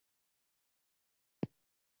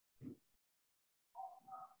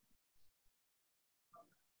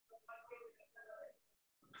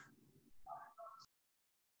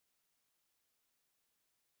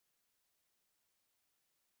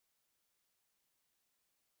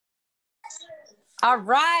All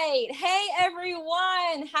right. Hey,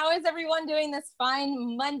 everyone. How is everyone doing this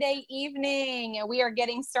fine Monday evening? We are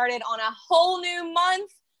getting started on a whole new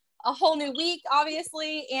month, a whole new week,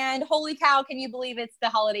 obviously. And holy cow, can you believe it's the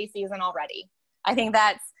holiday season already? I think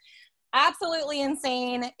that's absolutely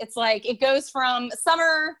insane. It's like it goes from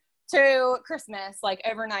summer to Christmas, like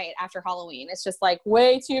overnight after Halloween. It's just like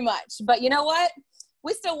way too much. But you know what?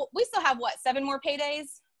 We still have what, 7 more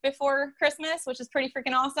paydays before Christmas, which is pretty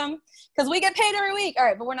freaking awesome because we get paid every week. All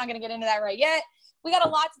right, but we're not going to get into that right yet. We got a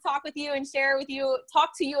lot to talk with you and share with you, talk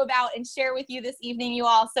to you about and share with you this evening, you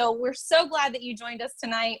all. So we're so glad that you joined us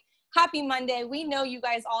tonight. Happy Monday. We know you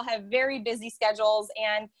guys all have very busy schedules,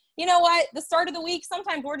 and you know what? The start of the week,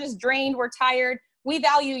 sometimes we're just drained, we're tired. We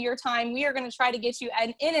value your time. We are going to try to get you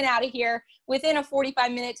in and out of here within a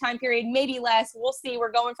 45-minute time period, maybe less. We'll see.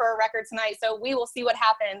 We're going for a record tonight, so we will see what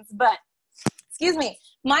happens. But excuse me.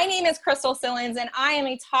 My name is Crystal Sillens, and I am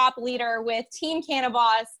a top leader with Team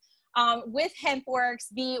Cannabis, with HempWorks,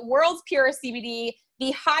 the world's purest CBD,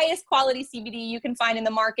 the highest quality CBD you can find in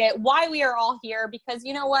the market. Why we are all here, because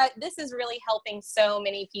you know what? This is really helping so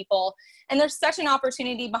many people, and there's such an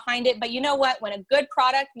opportunity behind it. But you know what? When a good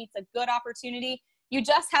product meets a good opportunity, you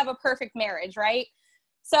just have a perfect marriage, right?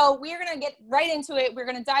 So we're going to get right into it. We're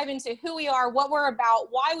going to dive into who we are, what we're about,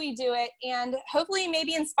 why we do it, and hopefully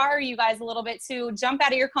maybe inspire you guys a little bit to jump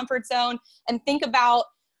out of your comfort zone and think about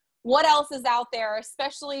what else is out there,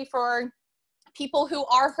 especially for people who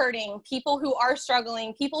are hurting, people who are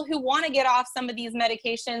struggling, people who want to get off some of these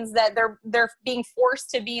medications that they're being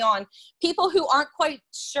forced to be on, people who aren't quite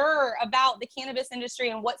sure about the cannabis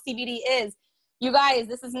industry and what CBD is. You guys,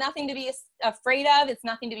 this is nothing to be afraid of. It's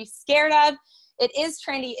nothing to be scared of. It is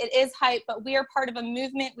trendy, it is hype, but we are part of a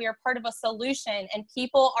movement, we are part of a solution, and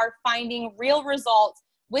people are finding real results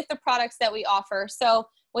with the products that we offer. So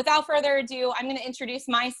without further ado, I'm going to introduce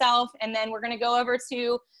myself, and then we're going to go over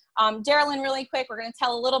to Darylyn really quick. We're going to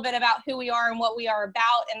tell a little bit about who we are and what we are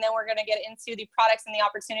about, and then we're going to get into the products and the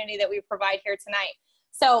opportunity that we provide here tonight.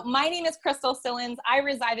 So my name is Crystal Sillens. I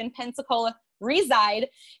reside in Pensacola,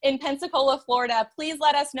 Florida. Please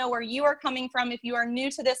let us know where you are coming from. If you are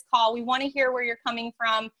new to this call, we want to hear where you're coming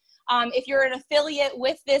from. If you're an affiliate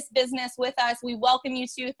with this business with us, we welcome you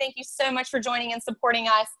too. Thank you so much for joining and supporting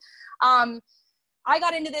us. I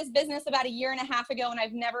got into this business about 1.5 years ago, and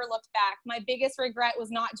I've never looked back. My biggest regret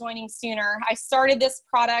was not joining sooner. I started this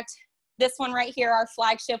product, this one right here, our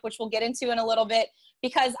flagship, which we'll get into in a little bit,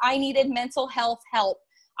 because I needed mental health help.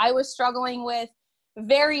 I was struggling with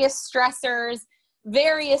various stressors,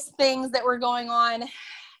 various things that were going on.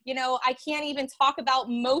 You know, I can't even talk about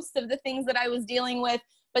most of the things that I was dealing with,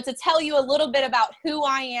 but to tell you a little bit about who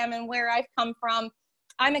I am and where I've come from,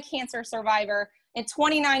 I'm a cancer survivor. At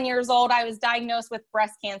 29 years old, I was diagnosed with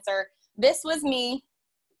breast cancer. This was me.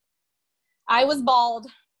 I was bald.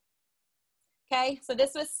 Okay, so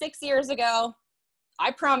this was 6 years ago. I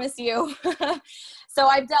promise you. So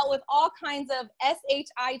I've dealt with all kinds of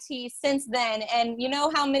SHIT since then. And you know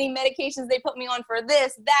how many medications they put me on for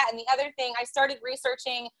this, that, and the other thing. I started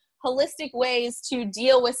researching holistic ways to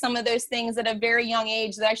deal with some of those things at a very young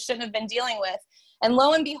age that I shouldn't have been dealing with. And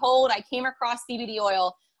lo and behold, I came across CBD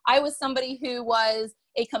oil. I was somebody who was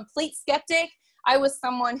a complete skeptic. I was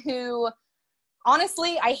someone who,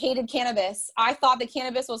 honestly, I hated cannabis. I thought that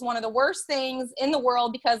cannabis was one of the worst things in the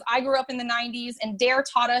world because I grew up in the 90s and DARE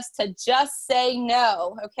taught us to just say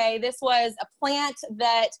no, okay? This was a plant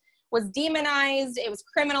that was demonized. It was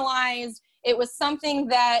criminalized. It was something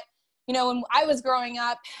that, you know, when I was growing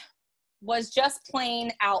up, was just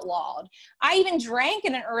plain outlawed. I even drank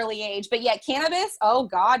at an early age, but yet cannabis, oh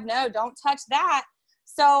God, no, don't touch that.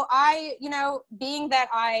 So I, you know, being that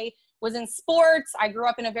I was in sports, I grew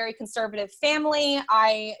up in a very conservative family.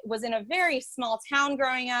 I was in a very small town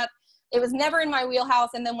growing up. It was never in my wheelhouse.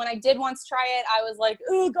 And then when I did once try it, I was like,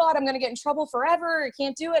 oh God, I'm going to get in trouble forever. I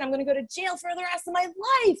can't do it. I'm going to go to jail for the rest of my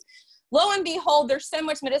life. Lo and behold, there's so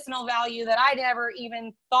much medicinal value that I never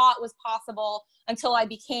even thought was possible until I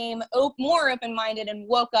became more open-minded and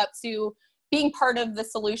woke up to being part of the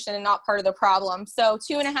solution and not part of the problem. So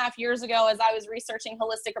 2.5 years ago, as I was researching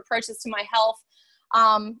holistic approaches to my health,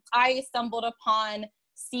 I stumbled upon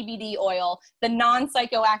CBD oil, the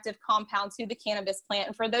non-psychoactive compound to the cannabis plant.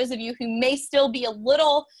 And for those of you who may still be a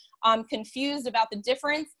little confused about the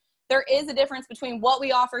difference, there is a difference between what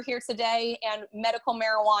we offer here today and medical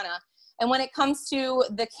marijuana. And when it comes to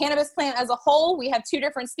the cannabis plant as a whole, we have 2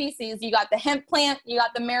 different species. You got the hemp plant, you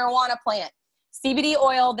got the marijuana plant. CBD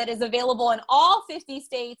oil that is available in all 50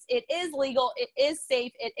 states. It is legal, it is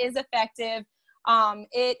safe, it is effective.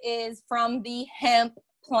 It is from the hemp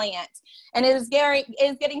plant, and it is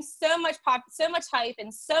getting so much hype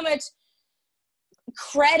and so much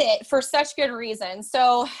credit for such good reason.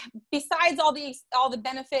 So besides all the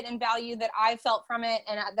benefit and value that I've felt from it,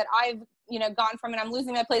 and that I've, gone from it, I'm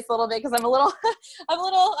losing my place a little bit because I'm a little,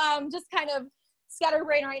 just kind of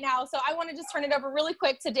scatterbrained right now. So I want to just turn it over really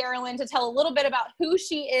quick to Darylyn to tell a little bit about who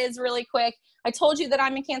she is really quick. I told you that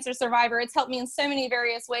I'm a cancer survivor. It's helped me in so many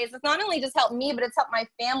various ways. It's not only just helped me, but it's helped my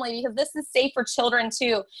family, because this is safe for children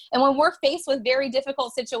too. And when we're faced with very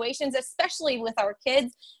difficult situations, especially with our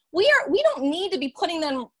kids, we don't need to be putting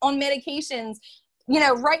them on medications,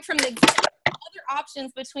 right from the other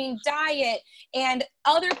options between diet and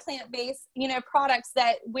other plant-based, products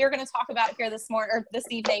that we're going to talk about here this morning or this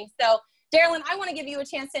evening. So Darylyn, I want to give you a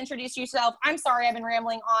chance to introduce yourself. I'm sorry I've been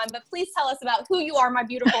rambling on, but please tell us about who you are, my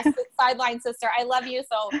beautiful sideline sister. I love you.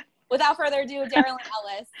 So without further ado, Darylyn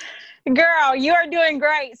Ellis. Girl, you are doing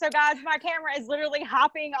great. So guys, my camera is literally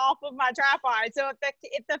hopping off of my tripod. So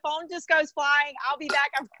if the phone just goes flying, I'll be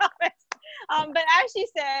back, I promise. But as she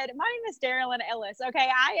said, my name is Darylyn Ellis. Okay,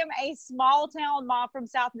 I am a small town mom from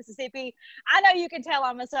South Mississippi. I know you can tell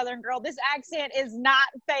I'm a Southern girl. This accent is not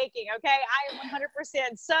faking. Okay, I am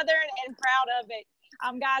 100% Southern and proud of it.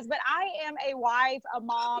 Guys, but I am a wife, a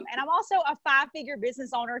mom, and I'm also a 5-figure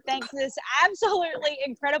business owner thanks to this absolutely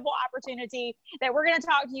incredible opportunity that we're going to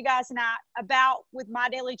talk to you guys tonight about with My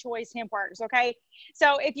Daily Choice Hemp Works, okay?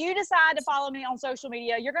 So if you decide to follow me on social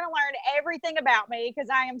media, you're going to learn everything about me because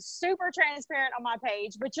I am super transparent on my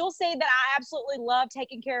page, but you'll see that I absolutely love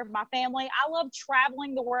taking care of my family. I love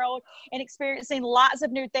traveling the world and experiencing lots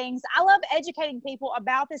of new things. I love educating people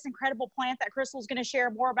about this incredible plant that Crystal's going to share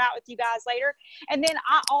more about with you guys later. And then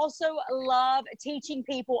I also love teaching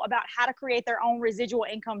people about how to create their own residual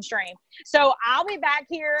income stream. So I'll be back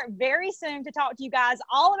here very soon to talk to you guys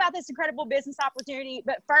all about this incredible business opportunity.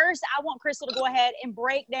 But first, I want Crystal to go ahead and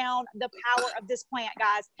break down the power of this plant,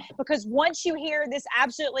 guys, because once you hear this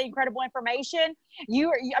absolutely incredible information,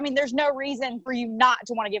 there's no reason for you not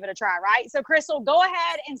to want to give it a try, right? So Crystal, go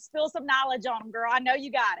ahead and spill some knowledge on them, girl. I know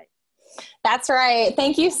you got it. That's right.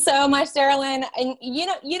 Thank you so much, Darylyn. And you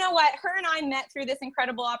know what? Her and I met through this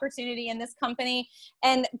incredible opportunity in this company.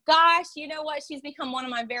 And gosh, you know what? She's become one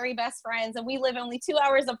of my very best friends. And we live only 2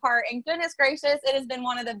 hours apart. And goodness gracious, it has been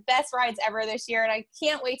one of the best rides ever this year. And I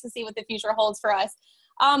can't wait to see what the future holds for us.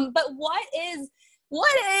 But what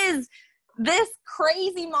is this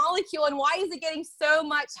crazy molecule, and why is it getting so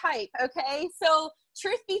much hype? Okay. So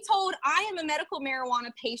truth be told, I am a medical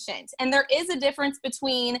marijuana patient, and there is a difference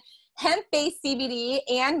between hemp-based CBD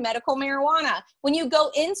and medical marijuana. When you go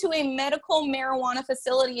into a medical marijuana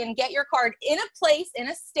facility and get your card in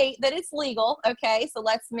a state that it's legal, okay, so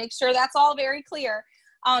let's make sure that's all very clear.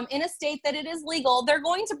 In a state that it is legal, they're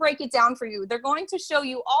going to break it down for you. They're going to show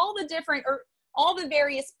you all the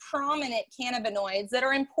various prominent cannabinoids that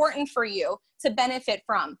are important for you to benefit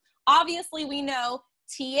from. Obviously, we know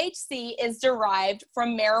THC is derived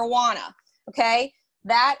from marijuana, okay?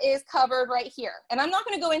 That is covered right here. And I'm not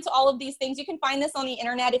going to go into all of these things. You can find this on the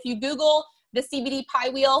internet. If you Google the CBD pie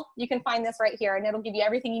wheel, you can find this right here, and it'll give you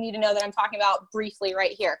everything you need to know that I'm talking about briefly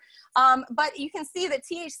right here. But you can see that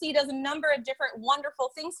THC does a number of different wonderful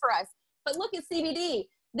things for us. But look at CBD.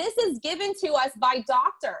 This is given to us by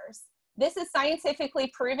doctors. This is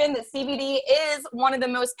scientifically proven that CBD is one of the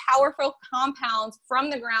most powerful compounds from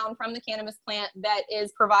the ground, from the cannabis plant, that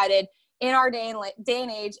is provided in our day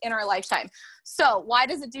and age, in our lifetime. So why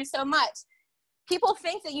does it do so much? People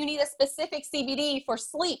think that you need a specific CBD for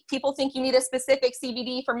sleep. People think you need a specific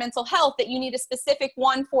CBD for mental health, that you need a specific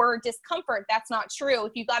one for discomfort. That's not true.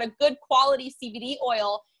 If you've got a good quality CBD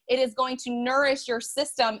oil, it is going to nourish your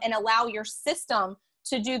system and allow your system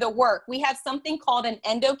to do the work. We have something called an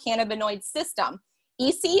endocannabinoid system,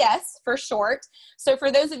 ECS for short. So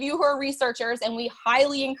for those of you who are researchers, and we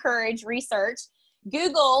highly encourage research,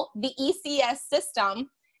 Google the ECS system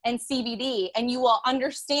and CBD, and you will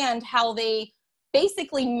understand how they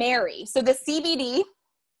basically marry. So the CBD,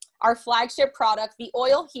 our flagship product, the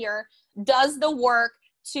oil here, does the work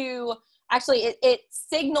to, actually, it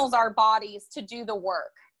signals our bodies to do the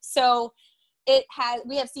work. So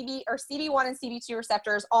we have CB1 and CB2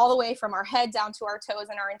 receptors all the way from our head down to our toes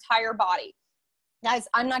and our entire body. Guys,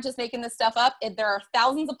 I'm not just making this stuff up. There are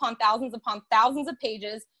thousands upon thousands of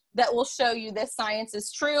pages that will show you this science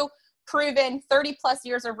is true, proven, 30 plus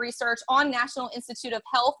years of research on National Institute of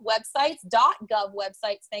Health websites, .gov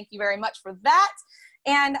websites. Thank you very much for that.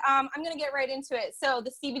 And I'm going to get right into it. So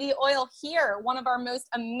the CBD oil here, one of our most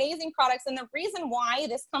amazing products. And the reason why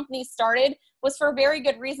this company started was for a very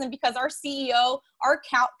good reason, because our CEO, our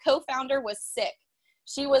co-founder, was sick.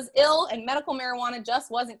 She was ill, and medical marijuana just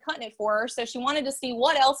wasn't cutting it for her. So she wanted to see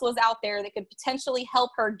what else was out there that could potentially help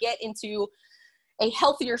her get into a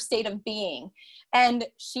healthier state of being. And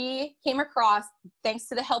she came across, thanks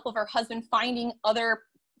to the help of her husband, finding other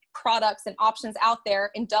products and options out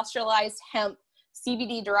there, industrialized hemp,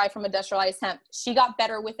 CBD derived from industrialized hemp. She got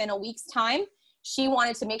better within a week's time. She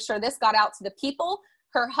wanted to make sure this got out to the people.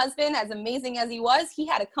 Her husband, as amazing as he was, he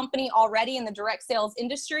had a company already in the direct sales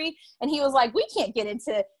industry. And he was like, we can't get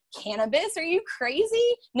into cannabis. Are you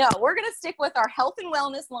crazy? No, we're going to stick with our health and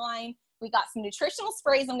wellness line. We got some nutritional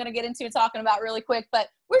sprays I'm going to get into talking about really quick, but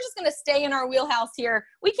we're just going to stay in our wheelhouse here.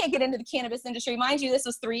 We can't get into the cannabis industry. Mind you, this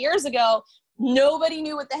was 3 years ago. Nobody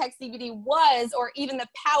knew what the heck CBD was, or even the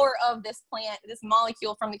power of this plant, this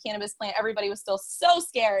molecule from the cannabis plant. Everybody was still so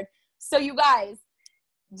scared. So you guys,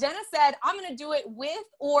 Jenna said, I'm going to do it with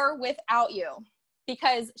or without you,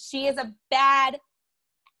 because she is a bad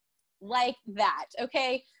like that.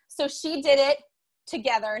 Okay. So she did it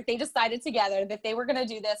together. They decided together that they were going to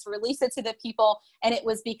do this, release it to the people. And it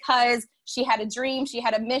was because she had a dream. She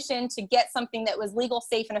had a mission to get something that was legal,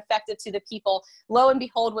 safe, and effective to the people. Lo and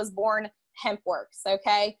behold was born HempWorks.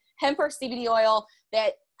 Okay. HempWorks CBD oil,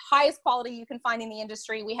 that highest quality you can find in the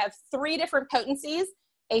industry. We have 3 different potencies,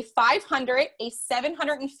 a 500, a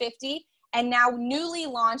 750, and now newly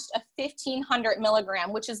launched a 1500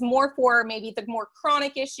 milligram, which is more for maybe the more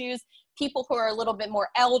chronic issues, people who are a little bit more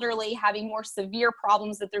elderly, having more severe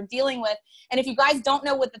problems that they're dealing with. And if you guys don't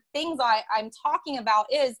know what the things I'm talking about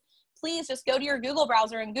is, please just go to your Google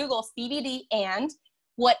browser and Google CBD and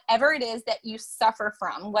whatever it is that you suffer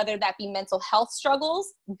from, whether that be mental health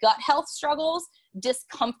struggles, gut health struggles,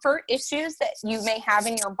 discomfort issues that you may have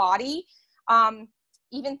in your body,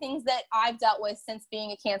 even things that I've dealt with since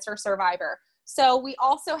being a cancer survivor. So we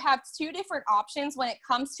also have 2 different options when it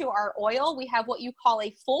comes to our oil. We have what you call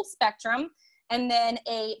a full spectrum and then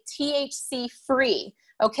a THC free.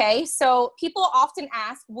 Okay, so people often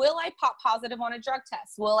ask, will I pop positive on a drug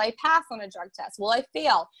test? Will I pass on a drug test? Will I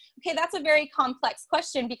fail? Okay, that's a very complex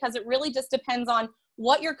question, because it really just depends on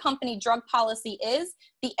what your company drug policy is,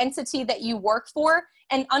 the entity that you work for,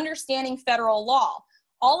 and understanding federal law.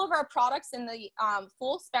 All of our products in the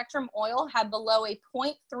full spectrum oil have below a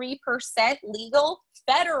 0.3%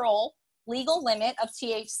 federal legal limit of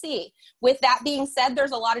THC. With that being said,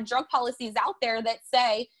 there's a lot of drug policies out there that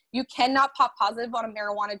say you cannot pop positive on a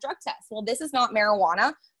marijuana drug test. Well, this is not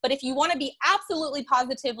marijuana, but if you want to be absolutely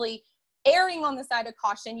positively erring on the side of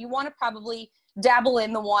caution, you want to probably dabble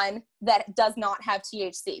in the one that does not have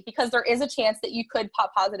THC, because there is a chance that you could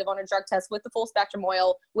pop positive on a drug test with the full spectrum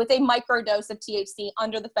oil with a micro dose of THC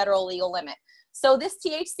under the federal legal limit. So this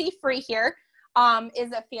THC free here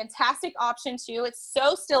is a fantastic option too. It's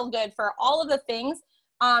so still good for all of the things.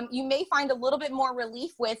 You may find a little bit more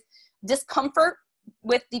relief with discomfort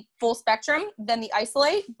with the full spectrum than the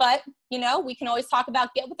isolate, but you know, we can always talk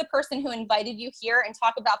about, get with the person who invited you here and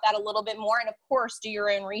talk about that a little bit more, and of course do your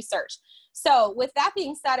own research. So with that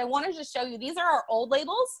being said, I wanted to show you, these are our old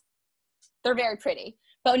labels. They're very pretty,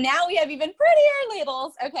 but now we have even prettier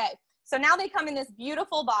labels. Okay, so now they come in this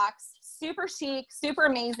beautiful box, super chic, super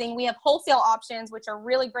amazing. We have wholesale options, which are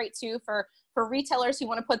really great too for retailers who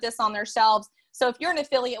want to put this on their shelves. So if you're an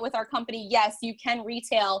affiliate with our company, yes, you can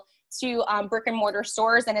retail to brick and mortar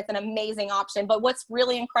stores, and it's an amazing option. But what's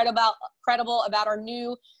really incredible about our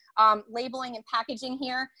new labeling and packaging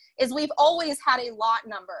here is we've always had a lot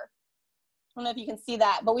number. I don't know if you can see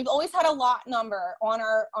that, but we've always had a lot number on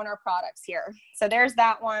our products here. So there's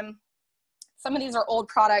that one. Some of these are old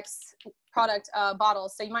product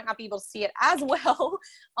bottles, so you might not be able to see it as well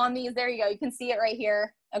on these. There you go. You can see it right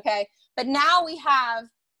here. Okay. But now we have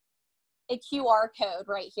a QR code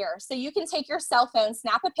right here. So you can take your cell phone,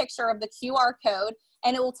 snap a picture of the QR code,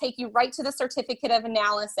 and it will take you right to the certificate of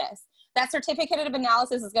analysis. That certificate of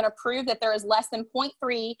analysis is going to prove that there is less than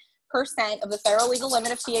 0.3% of the federal legal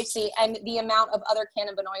limit of THC and the amount of other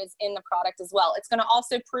cannabinoids in the product as well. It's going to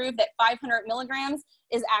also prove that 500 milligrams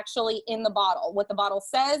is actually in the bottle. What the bottle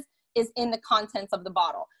says is in the contents of the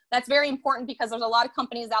bottle. That's very important, because there's a lot of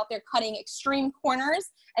companies out there cutting extreme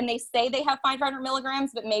corners, and they say they have 500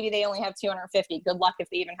 milligrams, but maybe they only have 250. Good luck if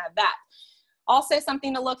they even have that. Also,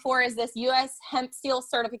 something to look for is this U.S. Hemp Seal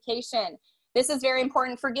certification. This is very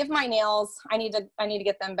important. Forgive my nails. I need to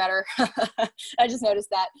get them better. I just noticed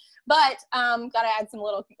that. But got to add some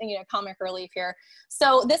little, comic relief here.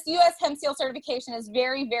 So this U.S. Hemp Seal certification is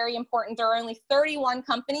very, very important. There are only 31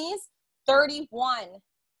 companies. 31.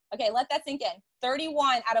 Okay, let that sink in.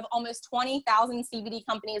 31 out of almost 20,000 CBD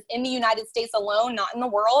companies in the United States alone, not in the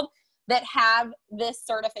world, that have this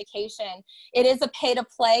certification. It is a pay to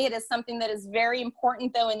play. It is something that is very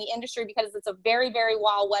important though in the industry, because it's a very, very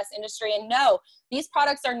Wild West industry. And no, these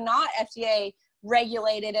products are not FDA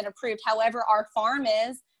regulated and approved. However, our farm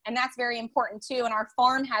is, And that's very important too. And our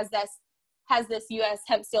farm has this U.S.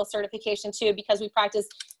 hemp seal certification too, because we practice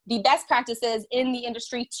the best practices in the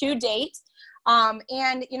industry to date.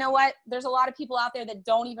 And you know what? There's a lot of people out there that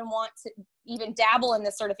don't even want to even dabble in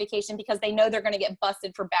this certification because they know they're going to get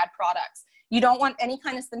busted for bad products. You don't want any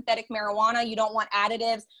kind of synthetic marijuana. You don't want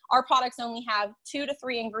additives. Our products only have 2 to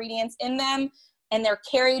 3 ingredients in them, and they're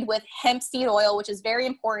carried with hemp seed oil, which is very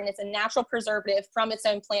important. It's a natural preservative from its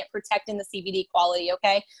own plant, protecting the CBD quality,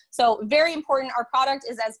 okay? So very important. Our product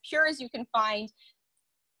is as pure as you can find,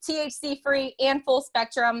 THC-free and full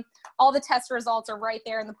spectrum. All the test results are right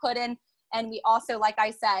there in the pudding. And we also, like I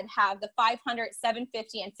said, have the 500,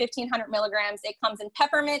 750, and 1500 milligrams. It comes in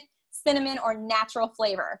peppermint, cinnamon, or natural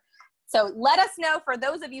flavor. So let us know, for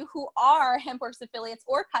those of you who are HempWorks affiliates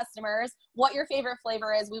or customers, what your favorite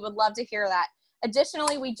flavor is. We would love to hear that.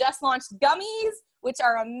 Additionally, we just launched gummies, which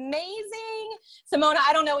are amazing. Simona,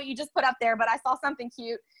 I don't know what you just put up there, but I saw something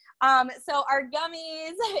cute. So our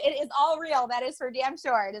gummies, it is all real. That is for damn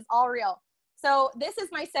sure. It is all real. So this is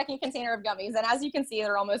my second container of gummies. And as you can see,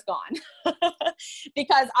 they're almost gone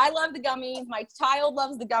because I love the gummies. My child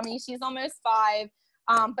loves the gummies. She's almost 5,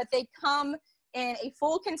 but they come in a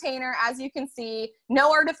full container, as you can see,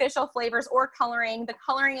 no artificial flavors or coloring. The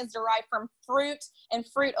coloring is derived from fruit and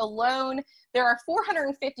fruit alone. There are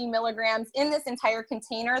 450 milligrams in this entire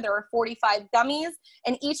container. There are 45 gummies,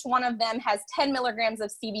 and each one of them has 10 milligrams of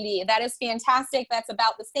CBD. That is fantastic. That's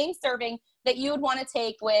about the same serving that you would want to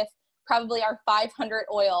take with probably our 500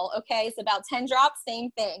 oil. Okay, it's about 10 drops, same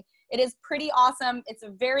thing. It is pretty awesome. It's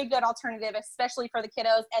a very good alternative, especially for the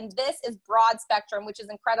kiddos. And this is broad spectrum, which is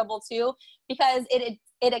incredible too, because it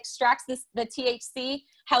extracts the THC.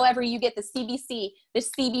 However, you get the CBC, the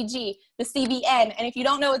CBG, the CBN. And if you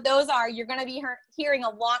don't know what those are, you're going to be hearing a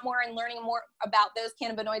lot more and learning more about those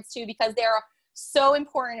cannabinoids too, because they're so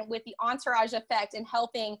important with the entourage effect and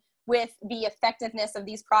helping with the effectiveness of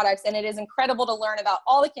these products. And it is incredible to learn about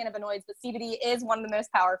all the cannabinoids, but CBD is one of the most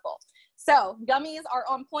powerful. So gummies are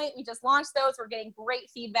on point. We just launched those. We're getting great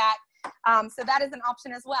feedback. So that is an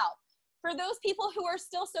option as well. For those people who are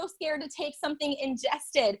still so scared to take something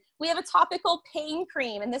ingested, we have a topical pain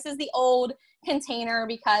cream. And this is the old container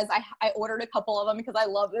because I ordered a couple of them because I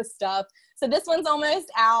love this stuff. So this one's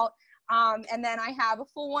almost out. And then I have a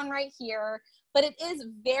full one right here. But it is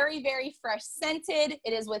very, very fresh scented.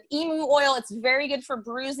 It is with emu oil. It's very good for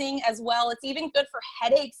bruising as well. It's even good for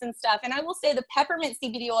headaches and stuff. And I will say the peppermint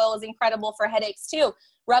CBD oil is incredible for headaches too.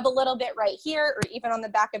 Rub a little bit right here or even on the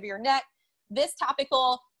back of your neck. This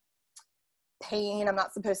topical pain, I'm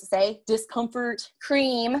not supposed to say, discomfort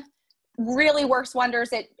cream really works wonders.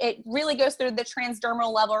 It really goes through the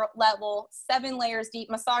transdermal level, 7 layers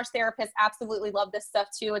deep. Massage therapists absolutely love this stuff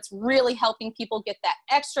too. It's really helping people get that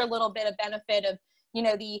extra little bit of benefit of, you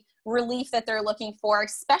know, the relief that they're looking for,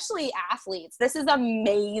 especially athletes. This is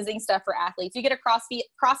amazing stuff for athletes. You get a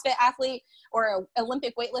CrossFit athlete or an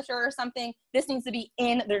Olympic weightlifter or something, this needs to be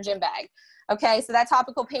in their gym bag. Okay, so that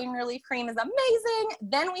topical pain relief cream is amazing.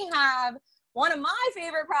 Then we have one of my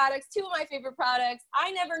favorite products, 2 of my favorite products.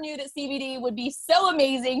 I never knew that CBD would be so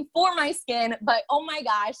amazing for my skin, but oh my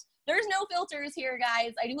gosh, there's no filters here,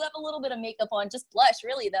 guys. I do have a little bit of makeup on, just blush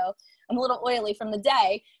really though. I'm a little oily from the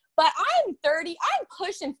day, but I'm 30, I'm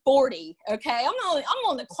pushing 40, okay? I'm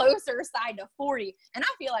on the closer side to 40, and I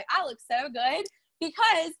feel like I look so good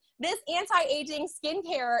because this anti-aging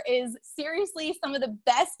skincare is seriously some of the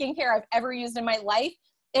best skincare I've ever used in my life.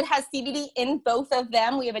 It has CBD in both of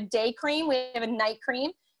them. We have a day cream, we have a night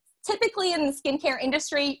cream. Typically in the skincare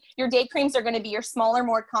industry, your day creams are going to be your smaller,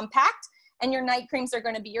 more compact, and your night creams are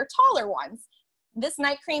going to be your taller ones. This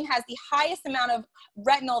night cream has the highest amount of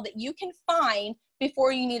retinol that you can find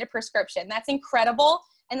before you need a prescription. That's incredible.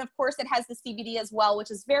 And of course it has the CBD as well,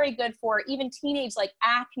 which is very good for even teenage, like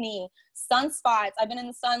acne, sunspots. I've been in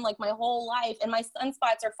the sun like my whole life and my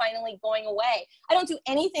sunspots are finally going away. I don't do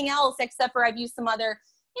anything else except for I've used some other,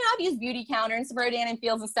 you know, I've used Beauty Counter and some Rodan and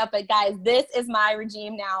Fields and stuff, but guys, this is my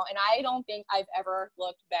regime now, and I don't think I've ever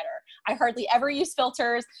looked better. I hardly ever use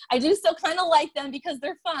filters. I do still kind of like them because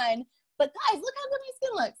they're fun, but guys, look how good my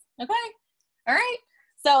skin looks, okay? All right,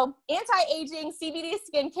 so anti-aging CBD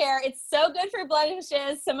skincare, it's so good for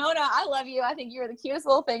blemishes. Simona, I love you. I think you're the cutest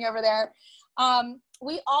little thing over there.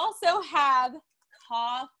 We also have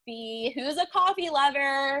coffee. Who's a coffee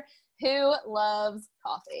lover? Who loves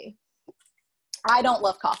coffee? I don't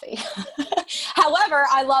love coffee. However,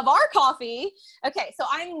 I love our coffee. Okay, so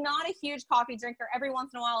I'm not a huge coffee drinker. Every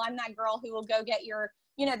once in a while, I'm that girl who will go get your,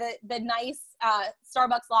 you know, the nice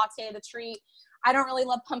Starbucks latte, the treat. I don't really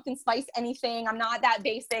love pumpkin spice anything. I'm not that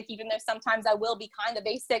basic, even though sometimes I will be kind of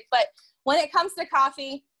basic. But when it comes to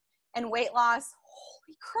coffee and weight loss,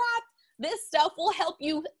 holy crap, this stuff will help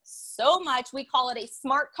you so much. We call it a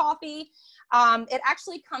smart coffee. It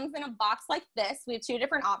actually comes in a box like this. We have 2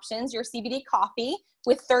 different options, your CBD coffee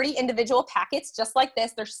with 30 individual packets just like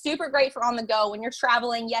this. They're super great for on the go when you're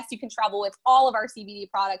traveling. Yes, you can travel with all of our CBD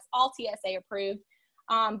products, all TSA approved.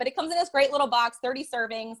 But it comes in this great little box, 30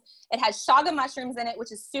 servings. It has chaga mushrooms in it,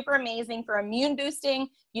 which is super amazing for immune boosting. If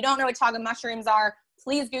you don't know what chaga mushrooms are,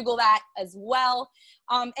 please Google that as well.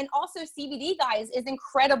 And also CBD, guys, is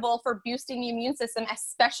incredible for boosting the immune system,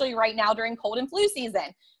 especially right now during cold and flu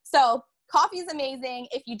season. So coffee is amazing.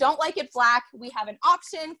 If you don't like it black, we have an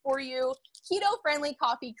option for you, keto-friendly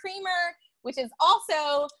coffee creamer, which is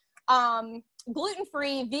also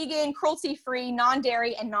gluten-free, vegan, cruelty-free,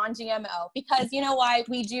 non-dairy, and non-GMO, because you know why?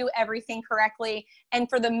 We do everything correctly and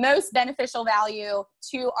for the most beneficial value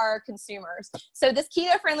to our consumers. So this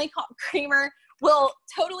keto-friendly creamer will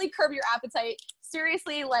totally curb your appetite,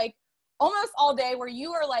 seriously, like almost all day, where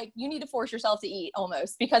you are like, you need to force yourself to eat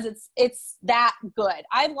almost, because it's that good.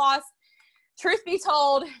 I've lost, truth be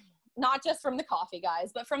told, not just from the coffee,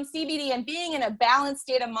 guys, but from CBD and being in a balanced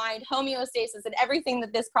state of mind, homeostasis, and everything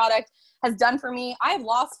that this product has done for me. I've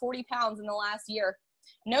lost 40 pounds in the last year.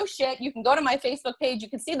 No shit. You can go to my Facebook page. You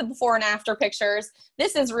can see the before and after pictures.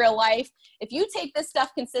 This is real life. If you take this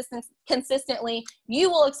stuff consistently, you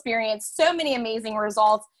will experience so many amazing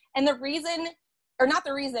results. And the reason, or not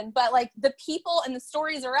the reason, but like the people and the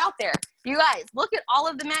stories are out there. You guys, look at all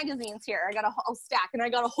of the magazines here. I got a whole stack and I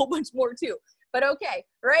got a whole bunch more too. But okay,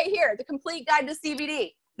 right here, the Complete Guide to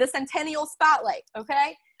CBD, the Centennial Spotlight,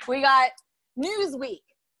 okay? We got Newsweek,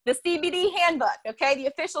 the CBD Handbook, okay? The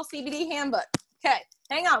official CBD Handbook. Okay,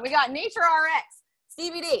 hang on. We got Nature RX,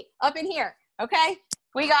 CBD up in here, okay?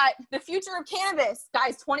 We got the future of cannabis.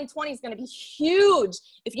 Guys, 2020 is going to be huge.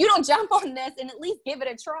 If you don't jump on this and at least give it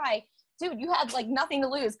a try, dude, you have like nothing to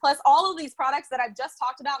lose. Plus all of these products that I've just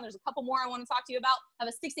talked about, and there's a couple more I want to talk to you about, have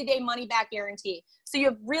a 60-day money-back guarantee. So you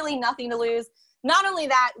have really nothing to lose. Not only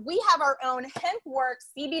that, we have our own HempWorks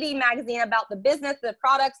CBD magazine about the business, the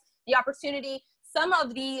products, the opportunity, some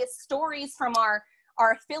of the stories from our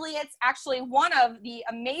affiliates. Actually, one of the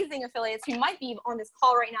amazing affiliates who might be on this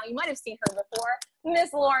call right now, you might have seen her before,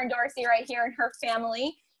 Miss Lauren Darcy right here and her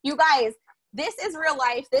family. You guys, this is real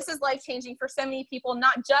life. This is life-changing for so many people,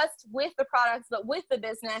 not just with the products, but with the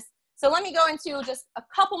business. So let me go into just a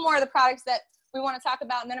couple more of the products that we want to talk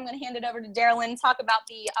about, and then I'm going to hand it over to Darylyn and talk about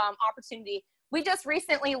the opportunity. We just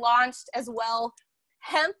recently launched as well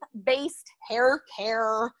hemp-based hair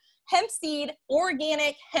care, hemp seed,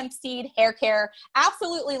 organic hemp seed hair care.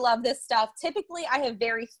 Absolutely love this stuff. Typically, I have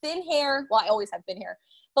very thin hair. Well, I always have thin hair.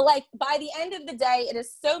 But like by the end of the day, it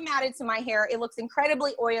is so matted to my hair. It looks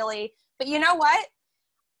incredibly oily. But you know what?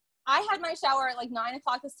 I had my shower at like 9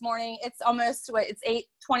 o'clock this morning. It's almost, it's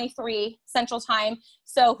 8:23 Central Time.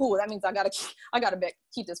 So, that means I gotta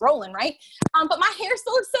keep this rolling, right? But my hair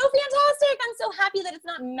still looks so fantastic. I'm so happy that it's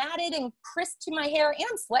not matted and crisp to my hair, and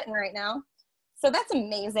I'm sweating right now. So that's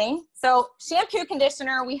amazing. So shampoo,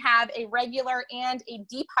 conditioner, we have a regular and a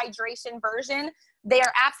deep hydration version. They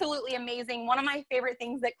are absolutely amazing. One of my favorite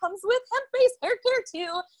things that comes with hemp-based hair care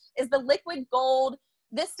too is the Liquid Gold.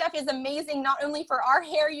 This stuff is amazing, not only for our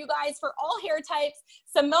hair, you guys, for all hair types.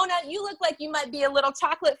 Simona, you look like you might be a little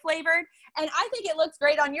chocolate flavored, and I think it looks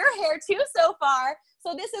great on your hair too so far.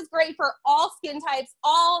 So this is great for all skin types,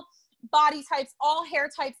 all body types, all hair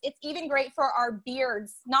types. It's even great for our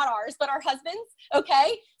beards, not ours, but our husbands,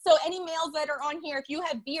 okay? So any males that are on here, if you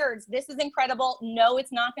have beards, this is incredible. No,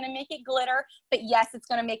 it's not gonna make it glitter, but yes, it's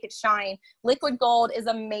gonna make it shine. Liquid Gold is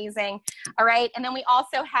amazing, all right? And then we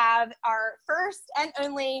also have our first and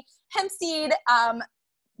only hemp seed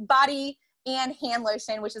body and hand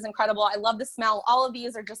lotion, which is incredible. I love the smell. All of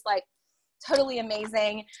these are just like totally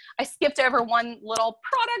amazing. I skipped over one little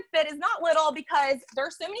product that is not little because there are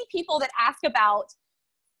so many people that ask about,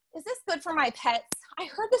 is this good for my pets? I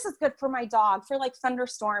heard this is good for my dog for like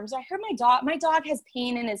thunderstorms. I heard my dog has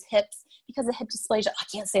pain in his hips because of hip dysplasia. I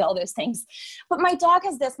can't say all those things, but my dog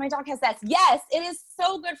has this, my dog has that. Yes, it is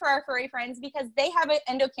so good for our furry friends because they have an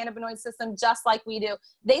endocannabinoid system just like we do.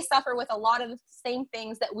 They suffer with a lot of the same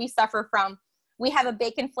things that we suffer from. We have a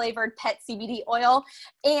bacon-flavored pet CBD oil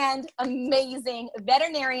and amazing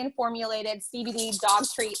veterinarian formulated CBD dog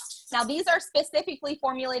treats. Now, these are specifically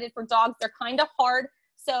formulated for dogs. They're kind of hard,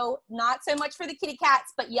 so not so much for the kitty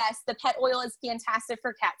cats, but yes, the pet oil is fantastic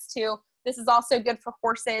for cats too. This is also good for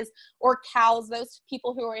horses or cows, those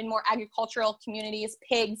people who are in more agricultural communities,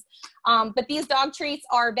 pigs. But these dog treats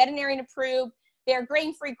are veterinarian approved. They're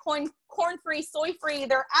grain-free, corn-free, soy-free.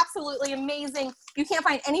 They're absolutely amazing. You can't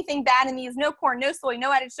find anything bad in these. No corn, no soy,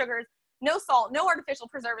 no added sugars, no salt, no artificial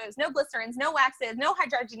preservatives, no glycerins, no waxes, no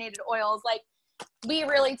hydrogenated oils. Like, we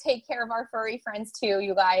really take care of our furry friends too,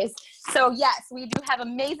 you guys. So yes, we do have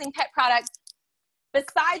amazing pet products.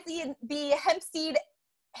 Besides the hemp seed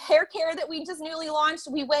hair care that we just newly launched,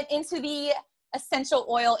 we went into the essential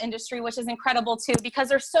oil industry, which is incredible too, because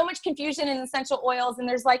there's so much confusion in essential oils, and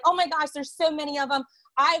there's like, oh my gosh, there's so many of them.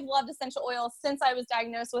 I've loved essential oils since I was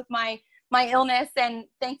diagnosed with my illness, and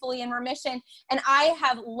thankfully in remission, and I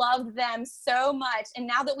have loved them so much. And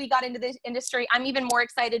now that we got into this industry, I'm even more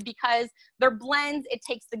excited because their blends, it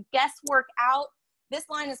takes the guesswork out. This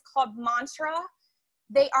line is called Mantra.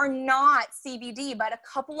 They are not CBD, but a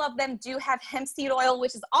couple of them do have hemp seed oil,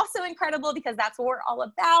 which is also incredible because that's what we're all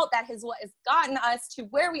about. That is what has gotten us to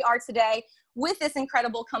where we are today with this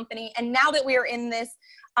incredible company. And now that we are in this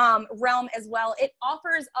realm as well, it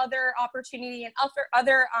offers other opportunity and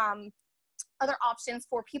other options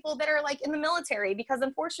for people that are like in the military, because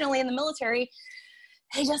unfortunately in the military,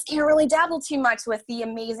 they just can't really dabble too much with the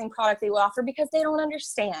amazing product they offer because they don't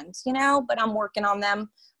understand, you know, but I'm working on them.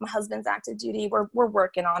 My husband's active duty. We're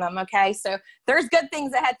working on them. Okay. So there's good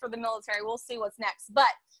things ahead for the military. We'll see what's next, but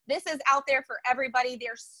this is out there for everybody.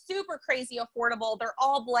 They're super crazy affordable. They're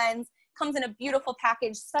all blends, comes in a beautiful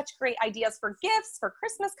package, such great ideas for gifts for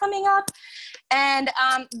Christmas coming up. And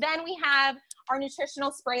then we have our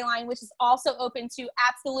nutritional spray line, which is also open to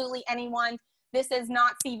absolutely anyone. This is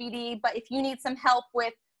not CBD, but if you need some help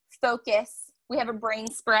with focus, we have a brain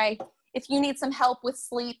spray. If you need some help with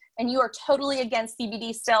sleep and you are totally against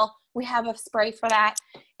CBD still, we have a spray for that.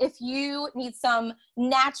 If you need some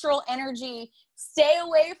natural energy, stay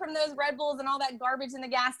away from those Red Bulls and all that garbage in the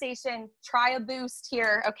gas station, try a Boost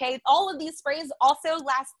here, okay? All of these sprays also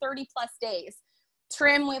last 30 plus days.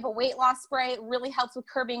 Trim, we have a weight loss spray. It really helps with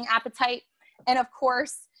curbing appetite. And of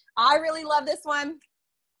course, I really love this one.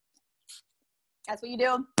 That's what you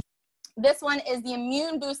do. This one is the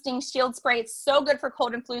Immune Boosting Shield Spray. It's so good for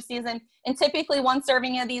cold and flu season. And typically one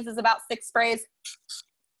serving of these is about 6 sprays.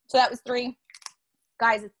 So that was 3.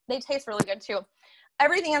 Guys, they taste really good too.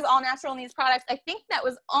 Everything is all natural in these products. I think that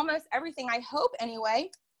was almost everything, I hope anyway.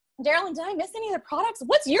 Darylyn, did I miss any of the products?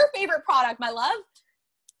 What's your favorite product, my love?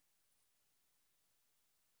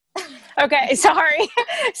 Okay, sorry.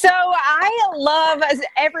 So I love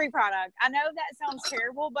every product. I know that sounds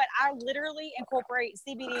terrible, but I literally incorporate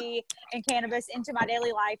CBD and cannabis into my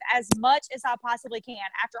daily life as much as I possibly can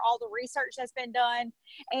after all the research that's been done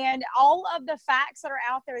and all of the facts that are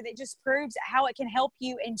out there that just proves how it can help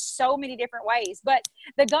you in so many different ways. But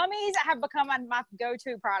the gummies have become my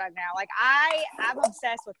go-to product now. Like I'm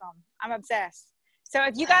obsessed with them. I'm obsessed. So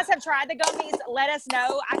if you guys have tried the gummies, let us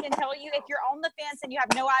know. I can tell you if you're on the fence and you have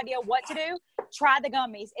no idea what to do, try the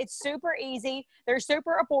gummies. It's super easy. They're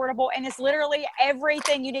super affordable, and it's literally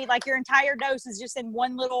everything you need. Like your entire dose is just in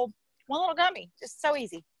one little gummy. Just so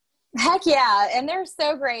easy. Heck yeah. And they're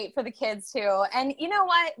so great for the kids too. And you know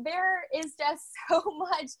what? There is just so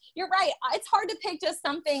much. You're right. It's hard to pick just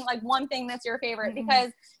something, like one thing that's your favorite,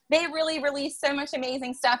 because they really release so much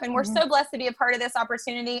amazing stuff. And we're so blessed to be a part of this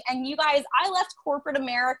opportunity. And you guys, I left corporate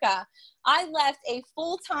America. I left a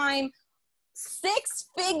full-time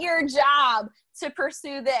 6-figure job to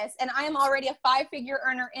pursue this. And I am already a 5-figure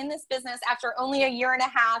earner in this business after only a year and a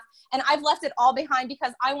half. And I've left it all behind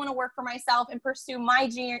because I want to work for myself and pursue my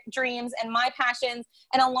dreams and my passions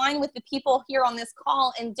and align with the people here on this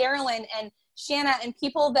call, and Darylyn and Shanna and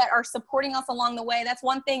people that are supporting us along the way. That's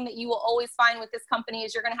one thing that you will always find with this company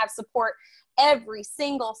is you're going to have support every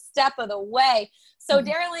single step of the way. So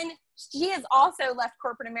Darylyn, she has also left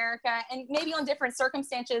corporate America, and maybe on different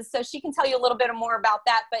circumstances, so she can tell you a little bit more about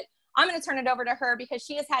that. But I'm going to turn it over to her because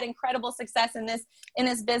she has had incredible success in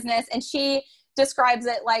this business, and she describes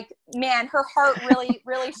it like, man, her heart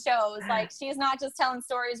really shows. Like, she's not just telling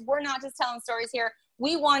stories. We're not just telling stories here.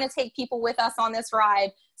 We want to take people with us on this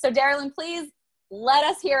ride. So Darylyn, please let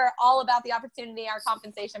us hear all about the opportunity, our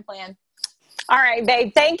compensation plan. All right,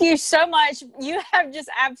 babe. Thank you so much. You have just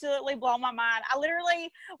absolutely blown my mind. I literally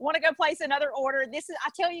want to go place another order. I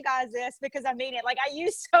tell you guys this because I mean it. Like, I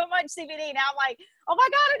use so much CBD now. I'm like, oh my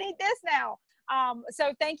God, I need this now.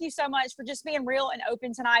 So thank you so much for just being real and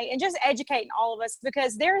open tonight and just educating all of us,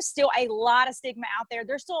 because there's still a lot of stigma out there.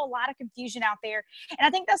 There's still a lot of confusion out there. And I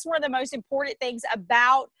think that's one of the most important things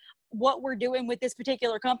about what we're doing with this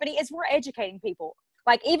particular company is we're educating people.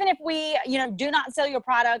 Like, even if we, do not sell your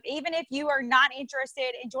product, even if you are not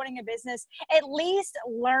interested in joining a business, at least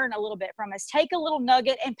learn a little bit from us. Take a little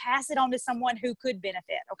nugget and pass it on to someone who could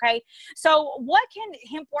benefit. Okay. So what can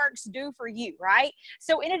HempWorx do for you, right?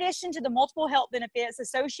 So in addition to the multiple health benefits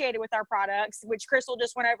associated with our products, which Crystal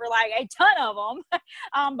just went over like a ton of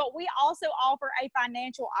them, but we also offer a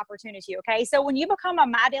financial opportunity. Okay. So when you become a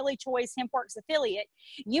My Daily Choice HempWorx affiliate,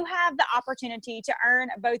 you have the opportunity to earn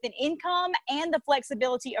both an income and the flexibility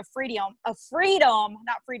of freedom,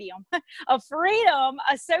 not freedom, of freedom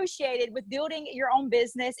associated with building your own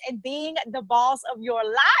business and being the boss of your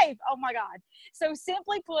life. Oh my God. So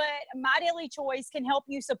simply put, My Daily Choice can help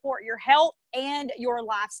you support your health and your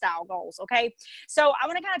lifestyle goals. Okay. So I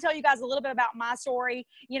want to kind of tell you guys a little bit about my story.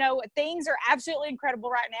 Things are absolutely incredible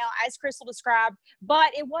right now, as Crystal described,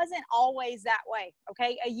 but it wasn't always that way.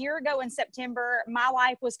 Okay. A year ago in September, my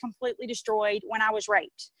life was completely destroyed when I was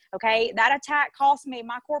raped. Okay. That attack cost me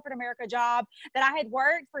my corporate America job that I had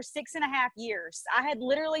worked for 6.5 years. I had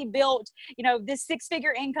literally built, this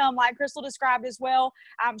 6-figure income like Crystal described as well.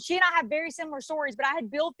 She and I have very similar stories, but I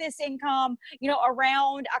had built this income,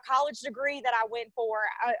 around a college degree that I went for,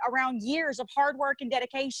 around years of hard work and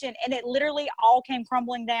dedication. And it literally all came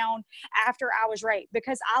crumbling down after I was raped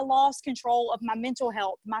because I lost control of my mental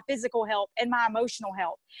health, my physical health, and my emotional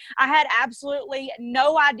health. I had absolutely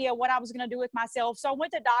no idea what I was going to do with myself. So I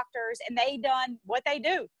went to doctors and they done what they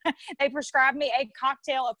do. They prescribed me a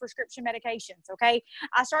cocktail of prescription medications. Okay.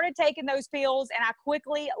 I started taking those pills and I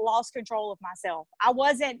quickly lost control of myself. I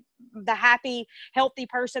wasn't the happy, healthy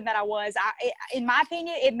person that I was. In my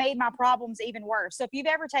opinion, it made my problems even worse. So if you've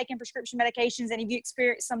ever taken prescription medications and if you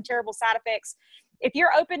experienced some terrible side effects, if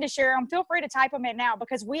you're open to share them, feel free to type them in now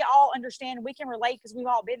because we all understand, we can relate because we've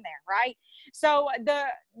all been there, right? So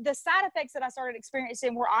the side effects that I started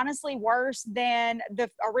experiencing were honestly worse than the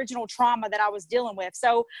original trauma that I was dealing with.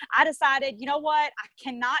 So I decided, you know what? I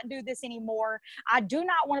cannot do this anymore. I do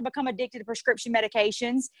not want to become addicted to prescription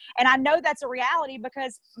medications. And I know that's a reality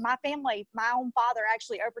because my family, my own father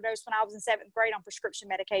actually overdosed when I was in 7th grade on prescription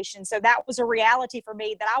medication. So that was a reality for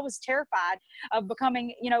me that I was terrified of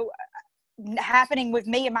becoming, happening with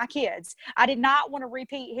me and my kids. I did not want to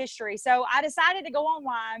repeat history. So I decided to go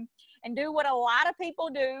online and do what a lot of people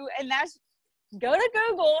do. And that's go to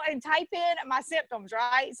Google and type in my symptoms,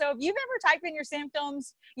 right? So if you've ever typed in your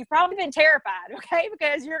symptoms, you've probably been terrified, okay?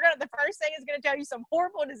 Because the first thing is going to tell you some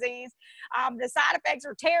horrible disease. The side effects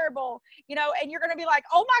are terrible, and you're going to be like,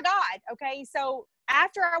 oh my God. Okay. So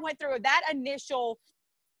after I went through that initial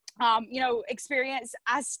experience,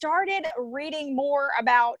 I started reading more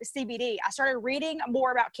about CBD. I started reading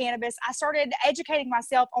more about cannabis. I started educating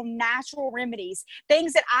myself on natural remedies,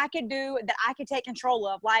 things that I could do that I could take control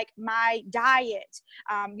of, like my diet,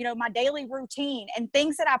 my daily routine, and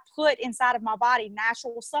things that I put inside of my body,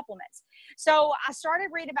 natural supplements. So I started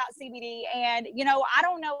reading about CBD, and, I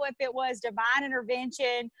don't know if it was divine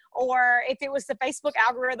intervention or if it was the Facebook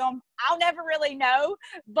algorithm. I'll never really know,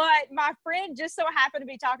 but my friend just so happened to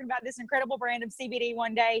be talking about this incredible brand of CBD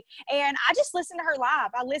one day, and I just listened to her live.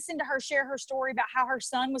 I listened to her share her story about how her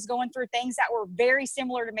son was going through things that were very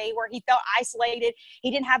similar to me, where he felt isolated. He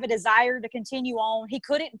didn't have a desire to continue on. He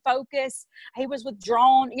couldn't focus. He was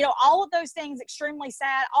withdrawn. All of those things, extremely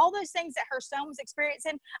sad. All those things that her son was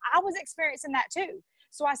experiencing, I was experiencing that too.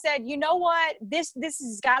 So I said, you know what, this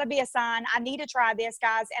has got to be a sign. I need to try this,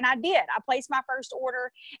 guys. And I did. I placed my first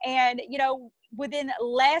order, and, within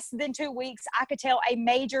less than 2 weeks, I could tell a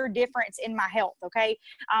major difference in my health. Okay.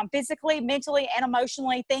 Physically, mentally, and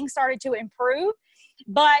emotionally, things started to improve.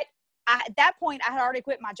 But at that point, I had already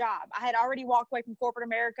quit my job. I had already walked away from corporate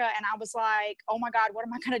America, and I was like, oh my God, what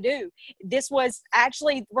am I going to do? This was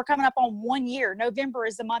actually, we're coming up on 1 year. November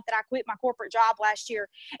is the month that I quit my corporate job last year.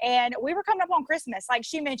 And we were coming up on Christmas. Like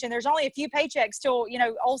she mentioned, there's only a few paychecks till,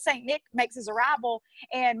 old St. Nick makes his arrival.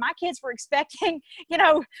 And my kids were expecting,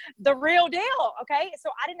 the real deal. Okay. So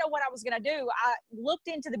I didn't know what I was going to do. I looked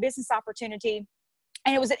into the business opportunity,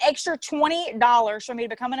 and it was an extra $20 for me to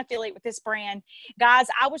become an affiliate with this brand. Guys,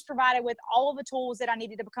 I was provided with all of the tools that I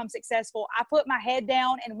needed to become successful. I put my head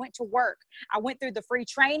down and went to work. I went through the free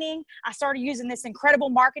training. I started using this incredible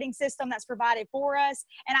marketing system that's provided for us.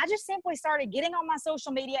 And I just simply started getting on my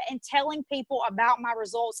social media and telling people about my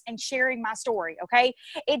results and sharing my story, okay?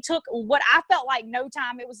 It took what I felt like no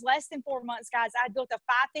time. It was less than 4 months, guys. I built a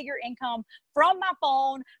 5-figure income from my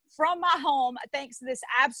phone, from my home, thanks to this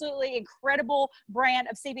absolutely incredible brand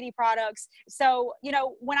of CBD products. So,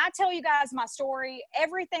 when I tell you guys my story,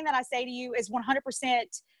 everything that I say to you is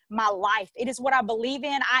 100% my life. It is what I believe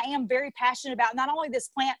in. I am very passionate about not only this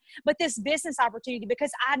plant, but this business opportunity,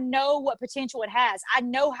 because I know what potential it has. I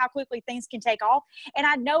know how quickly things can take off, and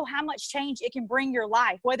I know how much change it can bring your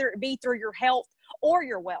life, whether it be through your health or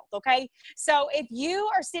your wealth. Okay. So if you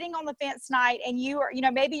are sitting on the fence tonight and you are,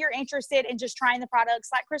 maybe you're interested in just trying the products,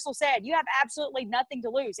 like Crystal said, you have absolutely nothing to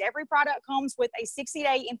lose. Every product comes with a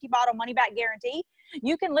 60-day empty bottle money back guarantee.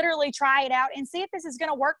 You can literally try it out and see if this is going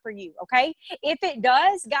to work for you. Okay. If it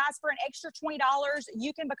does, guys, for an extra $20,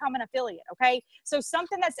 you can become an affiliate. Okay. So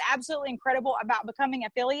something that's absolutely incredible about becoming an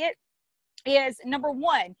affiliate is, number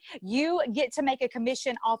one, you get to make a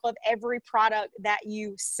commission off of every product that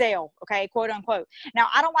you sell, okay, quote unquote. Now,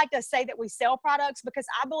 I don't like to say that we sell products, because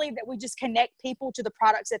I believe that we just connect people to the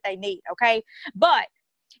products that they need, okay? But,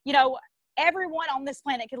 everyone on this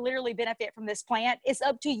planet can literally benefit from this plant. It's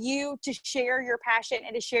up to you to share your passion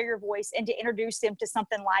and to share your voice and to introduce them to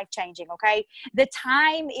something life-changing, okay? The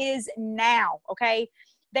time is now, okay?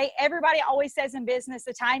 Everybody always says in business,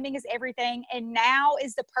 the timing is everything, and now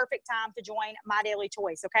is the perfect time to join My Daily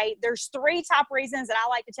Choice, okay? There's 3 top reasons that I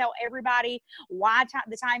like to tell everybody why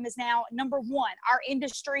the time is now. Number one, our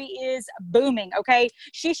industry is booming, okay?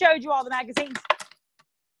 She showed you all the magazines.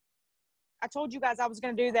 I told you guys I was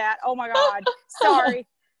going to do that. Oh my God. Sorry.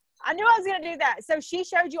 I knew I was going to do that. So she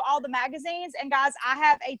showed you all the magazines, and guys, I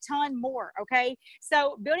have a ton more. Okay.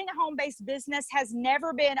 So building a home-based business has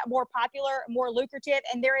never been more popular, more lucrative,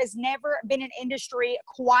 and there has never been an industry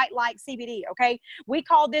quite like CBD. Okay. We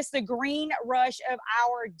call this the green rush of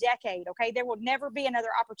our decade. Okay. There will never be another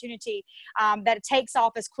opportunity that takes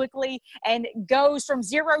off as quickly and goes from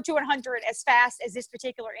 0 to 100 as fast as this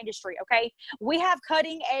particular industry. Okay. We have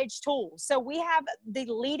cutting edge tools. So we have the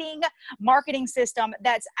leading marketing system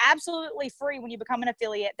that's absolutely free when you become an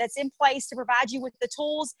affiliate, that's in place to provide you with the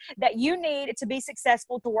tools that you need to be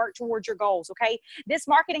successful to work towards your goals. Okay. This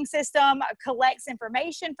marketing system collects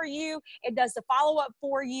information for you. It does the follow-up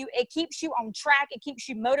for you. It keeps you on track. It keeps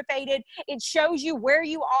you motivated. It shows you where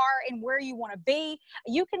you are and where you want to be.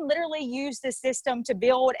 You can literally use this system to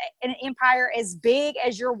build an empire as big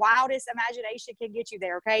as your wildest imagination can get you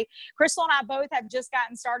there. Okay. Crystal and I both have just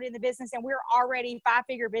gotten started in the business, and we're already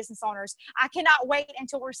 5-figure business owners. I cannot wait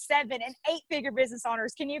until we're 7- and 8-figure business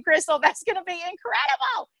owners. Can you, Crystal? That's going to be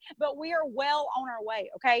incredible. But we are well on our way.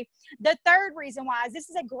 Okay. The third reason why is this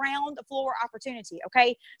is a ground floor opportunity.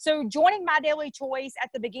 Okay. So joining My Daily Choice at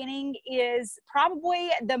the beginning is probably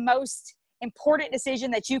the most important decision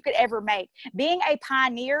that you could ever make. Being a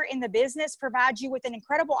pioneer in the business provides you with an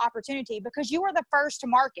incredible opportunity because you are the first to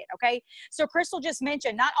market. Okay. So Crystal just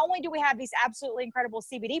mentioned, not only do we have these absolutely incredible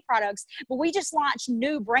CBD products, but we just launched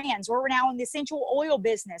new brands. We're now in the essential oil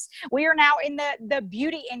business. We are now in the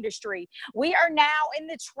beauty industry. We are now in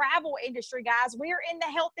the travel industry, guys. We are in the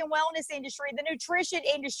health and wellness industry, the nutrition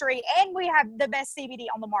industry, and we have the best CBD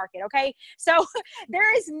on the market. Okay. So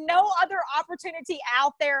there is no other opportunity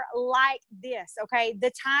out there like this. Okay. The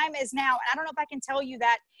time is now. And I don't know if I can tell you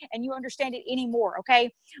that and you understand it anymore. Okay.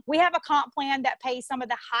 We have a comp plan that pays some of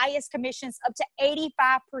the highest commissions, up to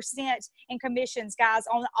 85% in commissions, guys,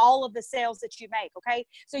 on all of the sales that you make. Okay.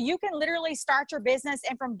 So you can literally start your business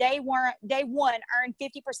and from day one earn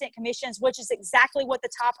 50% commissions, which is exactly what the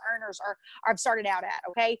top earners are started out at.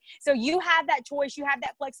 Okay. So you have that choice. You have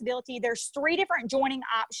that flexibility. There's 3 different joining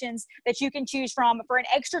options that you can choose from. For an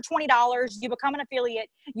extra $20, you become an affiliate.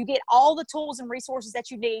 You get all the tools and resources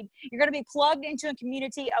that you need. You're going to be plugged into a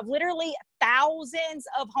community of literally thousands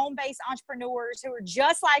of home-based entrepreneurs who are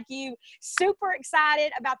just like you, super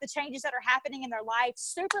excited about the changes that are happening in their life,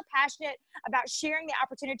 super passionate about sharing the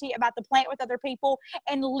opportunity about the plant with other people,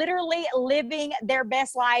 and literally living their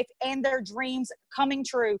best life and their dreams coming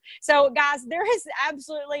true. So guys, there is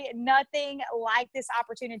absolutely nothing like this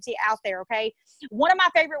opportunity out there. Okay. One of my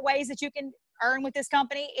favorite ways that you can earn with this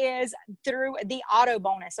company is through the auto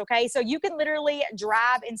bonus. Okay. So you can literally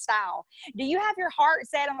drive in style. Do you have your heart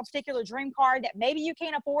set on a particular dream car that maybe you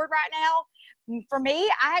can't afford right now? For me,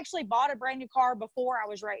 I actually bought a brand new car before I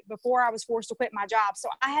was forced to quit my job. So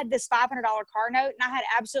I had this $500 car note, and I had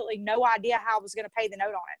absolutely no idea how I was going to pay the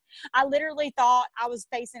note on it. I literally thought I was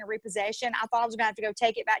facing a repossession. I thought I was going to have to go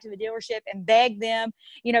take it back to the dealership and beg them,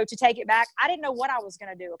 to take it back. I didn't know what I was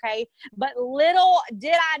going to do. Okay. But little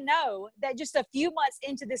did I know that just a few months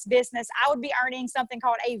into this business, I would be earning something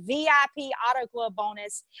called a VIP Auto Club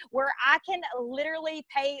bonus, where I can literally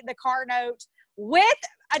pay the car note with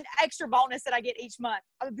an extra bonus that I get each month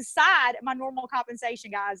beside my normal compensation,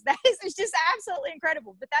 guys. It's just absolutely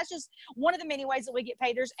incredible. But that's just one of the many ways that we get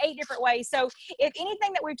paid. There's 8 different ways. So if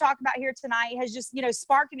anything that we've talked about here tonight has just,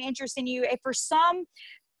 sparked an interest in you, if for some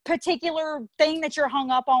particular thing that you're hung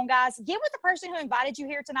up on, guys, get with the person who invited you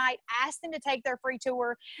here tonight. Ask them to take their free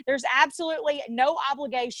tour. There's absolutely no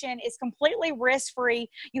obligation. It's completely risk-free.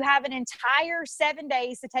 You have an entire 7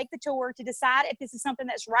 days to take the tour to decide if this is something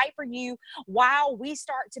that's right for you while we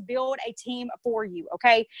start to build a team for you,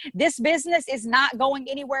 okay? This business is not going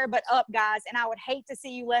anywhere but up, guys, and I would hate to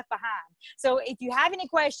see you left behind. So if you have any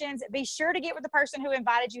questions, be sure to get with the person who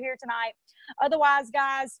invited you here tonight. Otherwise,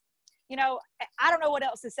 guys, you know, I don't know what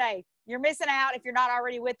else to say. You're missing out if you're not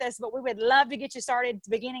already with us, but we would love to get you started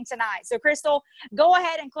beginning tonight. So, Crystal, go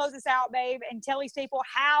ahead and close us out, babe, and tell these people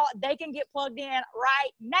how they can get plugged in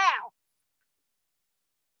right now.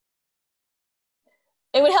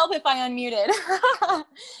 It would help if I unmuted.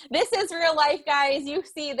 This is real life, guys. You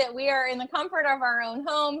see that we are in the comfort of our own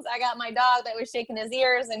homes. I got my dog that was shaking his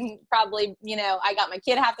ears, and probably, you know, I got my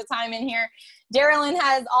kid half the time in here. Darylyn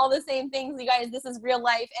has all the same things. You guys, this is real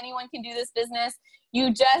life. Anyone can do this business.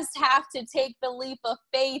 You just have to take the leap of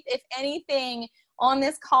faith. If anything on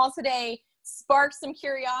this call today spark some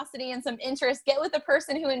curiosity and some interest, get with the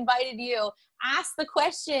person who invited you. Ask the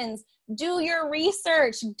questions. Do your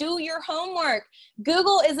research. Do your homework.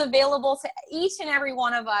 Google is available to each and every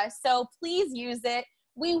one of us, so please use it.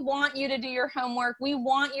 We want you to do your homework. We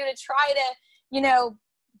want you to try to, you know,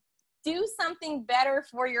 do something better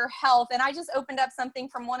for your health. And I just opened up something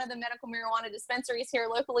from one of the medical marijuana dispensaries here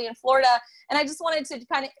locally in Florida, and I just wanted to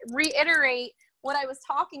kind of reiterate what I was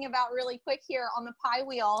talking about really quick here on the pie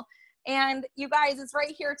wheel. And you guys, it's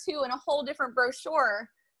right here too in a whole different brochure.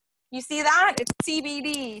 You see that? It's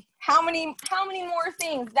CBD. How many more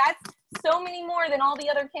things? That's so many more than all the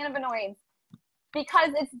other cannabinoids,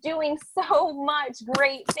 because it's doing so much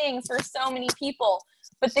great things for so many people.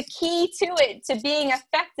 But the key to it, to being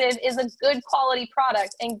effective, is a good quality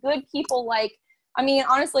product and good people like, I mean,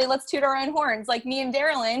 honestly, let's toot our own horns, like me and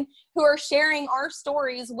Darylyn, who are sharing our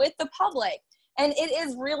stories with the public. And it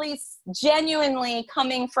is really genuinely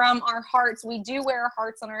coming from our hearts. We do wear our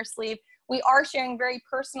hearts on our sleeve. We are sharing very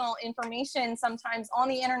personal information sometimes on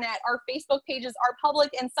the internet. Our Facebook pages are public,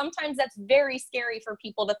 and sometimes that's very scary for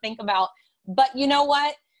people to think about. But you know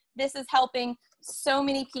what? This is helping so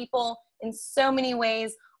many people in so many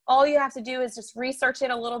ways. All you have to do is just research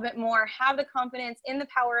it a little bit more, have the confidence in the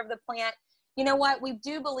power of the plant. You know what? We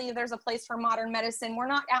do believe there's a place for modern medicine. We're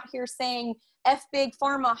not out here saying F big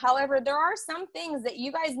pharma. However, there are some things that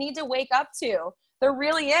you guys need to wake up to. There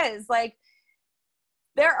really is. Like,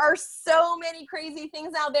 there are so many crazy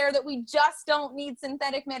things out there that we just don't need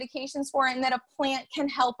synthetic medications for, and that a plant can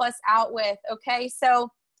help us out with, okay? So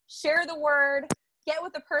share the word, get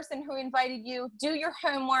with the person who invited you, do your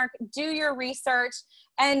homework, do your research,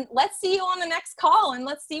 and let's see you on the next call, and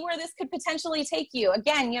let's see where this could potentially take you.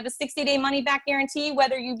 Again, you have a 60-day money-back guarantee,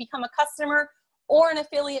 whether you become a customer or an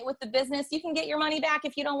affiliate with the business. You can get your money back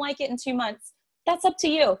if you don't like it in 2 months. That's up to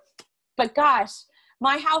you. But gosh,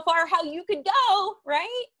 how you could go,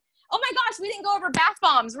 right? Oh my gosh, we didn't go over bath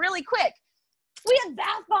bombs really quick. We have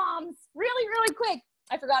bath bombs really, really quick.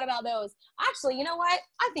 I forgot about those. Actually, you know what?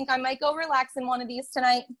 I think I might go relax in one of these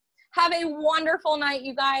tonight. Have a wonderful night,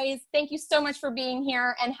 you guys. Thank you so much for being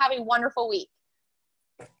here, and have a wonderful week.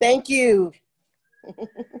 Thank you.